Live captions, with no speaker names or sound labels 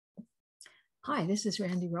Hi, this is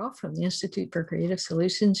Randy Rolfe from the Institute for Creative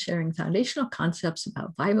Solutions, sharing foundational concepts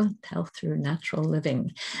about vibrant health through natural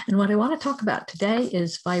living. And what I want to talk about today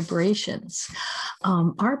is vibrations.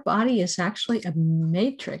 Our body is actually a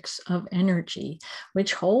matrix of energy,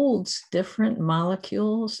 which holds different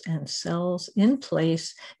molecules and cells in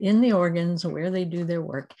place in the organs where they do their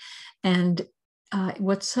work. And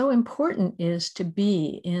what's so important is to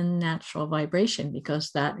be in natural vibration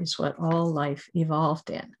because that is what all life evolved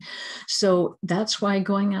in. So that's why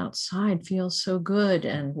going outside feels so good,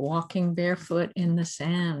 and walking barefoot in the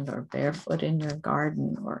sand or barefoot in your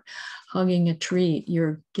garden or hugging a tree,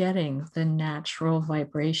 you're getting the natural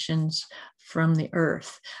vibrations from the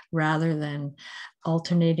earth rather than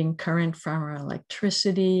alternating current from our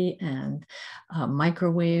electricity and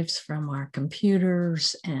microwaves from our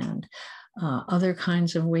computers and other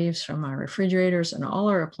kinds of waves from our refrigerators and all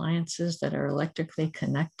our appliances that are electrically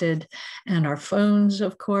connected. And our phones,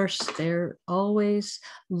 of course, they're always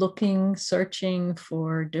looking, searching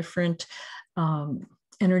for different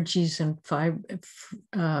energies and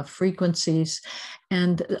frequencies.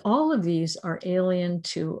 And all of these are alien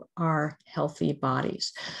to our healthy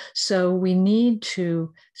bodies. So we need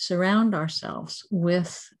to surround ourselves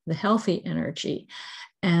with the healthy energy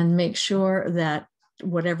and make sure that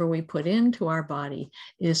whatever we put into our body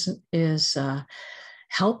is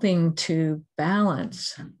helping to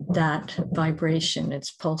balance that vibration,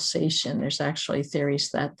 its pulsation. There's actually theories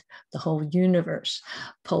that the whole universe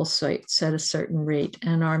pulsates at a certain rate,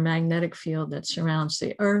 and our magnetic field that surrounds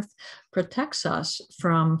the earth protects us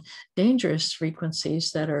from dangerous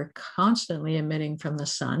frequencies that are constantly emitting from the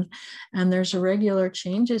sun. And there's irregular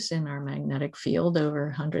changes in our magnetic field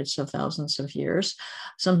over hundreds of thousands of years,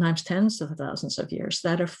 sometimes tens of thousands of years,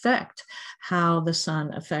 that affect how the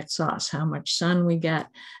sun affects us, how much sun we get,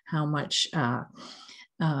 how much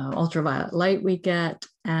ultraviolet light we get,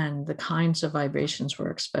 and the kinds of vibrations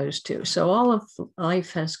we're exposed to. So all of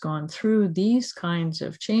life has gone through these kinds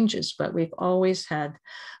of changes, but we've always had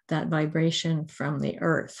that vibration from the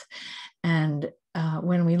earth. And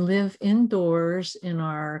when we live indoors in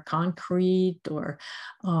our concrete or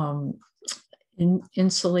in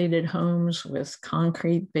insulated homes with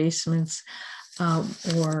concrete basements,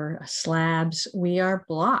 or slabs, we are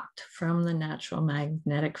blocked from the natural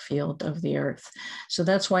magnetic field of the earth. So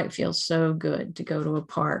that's why it feels so good to go to a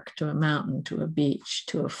park, to a mountain, to a beach,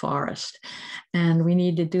 to a forest. And we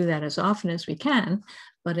need to do that as often as we can,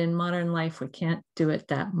 but in modern life, we can't do it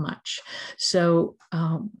that much. So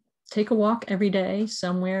take a walk every day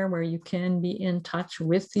somewhere where you can be in touch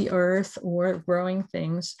with the earth or growing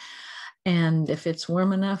things. And if it's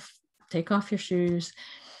warm enough, take off your shoes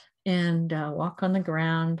and walk on the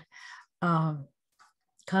ground.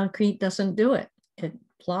 Concrete doesn't do it. It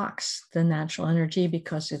blocks the natural energy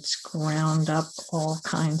because it's ground up all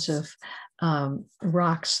kinds of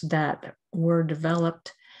rocks that were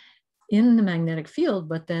developed in the magnetic field,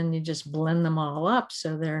 but then you just blend them all up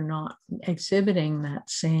so they're not exhibiting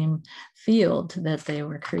that same field that they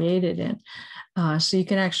were created in. So you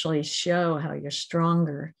can actually show how you're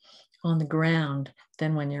stronger on the ground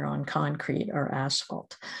than when you're on concrete or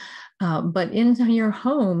asphalt. But in your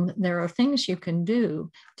home, there are things you can do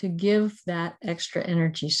to give that extra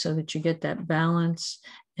energy so that you get that balance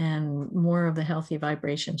and more of the healthy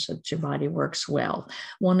vibration so that your body works well.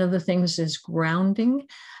 One of the things is grounding.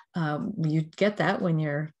 You get that when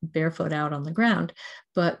you're barefoot out on the ground,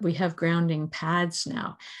 but we have grounding pads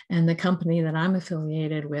now. And the company that I'm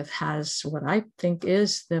affiliated with has what I think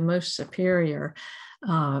is the most superior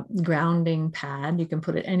grounding pad. You can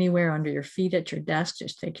put it anywhere under your feet at your desk.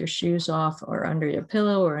 Just take your shoes off, or under your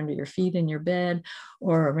pillow, or under your feet in your bed,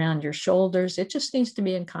 or around your shoulders. It just needs to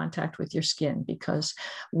be in contact with your skin because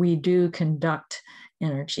we do conduct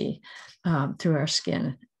energy through our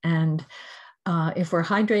skin. And if we're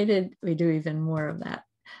hydrated, we do even more of that.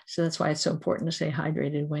 So that's why it's so important to stay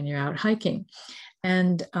hydrated when you're out hiking.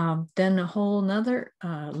 And then a whole nother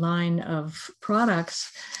line of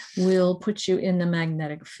products will put you in the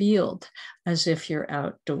magnetic field as if you're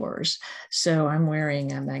outdoors. So I'm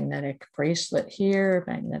wearing a magnetic bracelet here,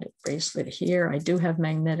 magnetic bracelet here. I do have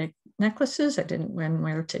magnetic necklaces. I didn't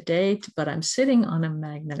wear today, but I'm sitting on a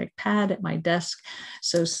magnetic pad at my desk.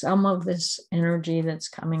 So some of this energy that's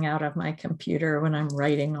coming out of my computer when I'm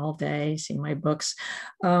writing all day, see my books,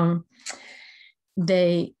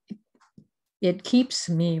 it keeps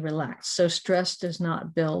me relaxed. So stress does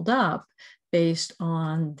not build up based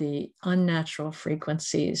on the unnatural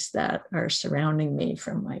frequencies that are surrounding me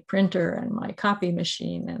from my printer and my copy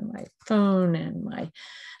machine and my phone and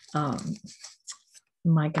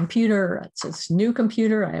my computer. It's this new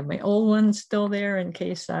computer. I have my old one still there in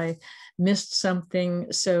case I missed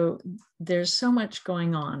something. So there's so much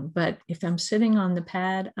going on. But if I'm sitting on the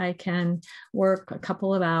pad, I can work a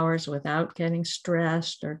couple of hours without getting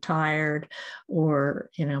stressed or tired or,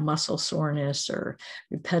 muscle soreness or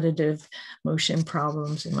repetitive motion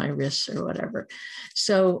problems in my wrists or whatever.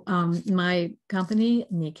 So my company,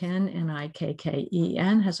 Nikken,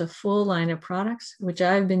 Nikken, has a full line of products, which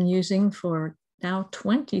I've been using for now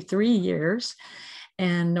 23 years.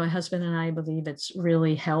 And my husband and I believe it's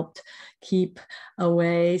really helped keep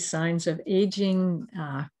away signs of aging.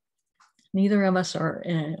 Neither of us are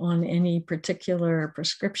on any particular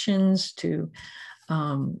prescriptions to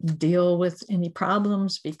deal with any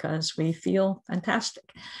problems because we feel fantastic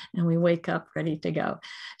and we wake up ready to go.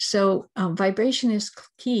 So vibration is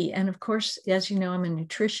key. And of course, as you know, I'm a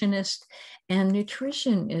nutritionist, and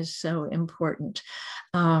nutrition is so important.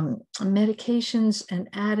 Medications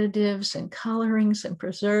and additives and colorings and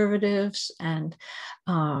preservatives and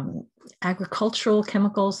agricultural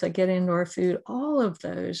chemicals that get into our food, all of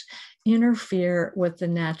those interfere with the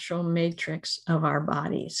natural matrix of our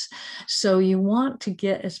bodies. So you want to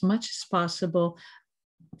get as much as possible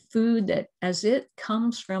food that as it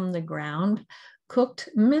comes from the ground, cooked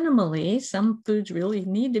minimally. Some foods really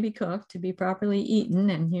need to be cooked to be properly eaten,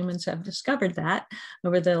 and humans have discovered that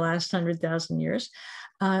over the last 100,000 years.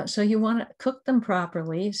 So you want to cook them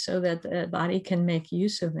properly so that the body can make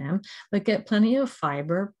use of them, but get plenty of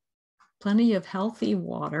fiber, plenty of healthy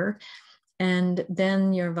water, and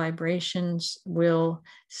then your vibrations will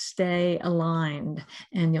stay aligned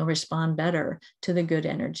and you'll respond better to the good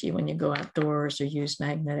energy when you go outdoors or use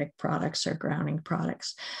magnetic products or grounding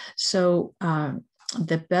products. So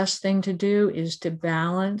the best thing to do is to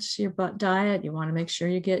balance your diet. You want to make sure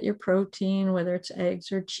you get your protein, whether it's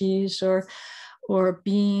eggs or cheese or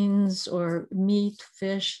beans or meat,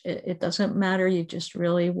 fish, it doesn't matter. You just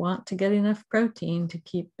really want to get enough protein to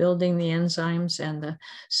keep building the enzymes and the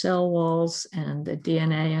cell walls and the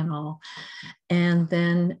DNA and all. And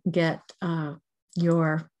then get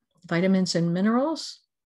your vitamins and minerals,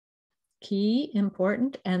 key,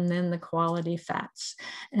 important, and then the quality fats.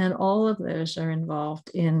 And all of those are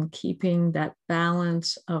involved in keeping that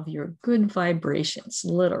balance of your good vibrations,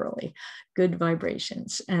 literally good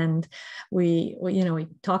vibrations. And we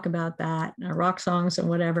talk about that in our rock songs and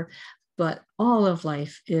whatever, but all of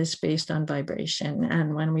life is based on vibration.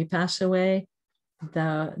 And when we pass away,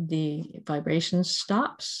 the vibration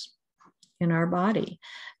stops in our body.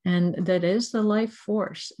 And that is the life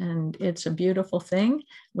force. And it's a beautiful thing.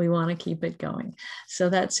 We want to keep it going. So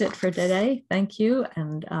that's it for today. Thank you.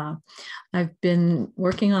 And I've been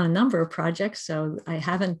working on a number of projects, so I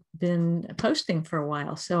haven't been posting for a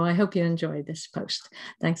while. So I hope you enjoy this post.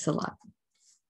 Thanks a lot.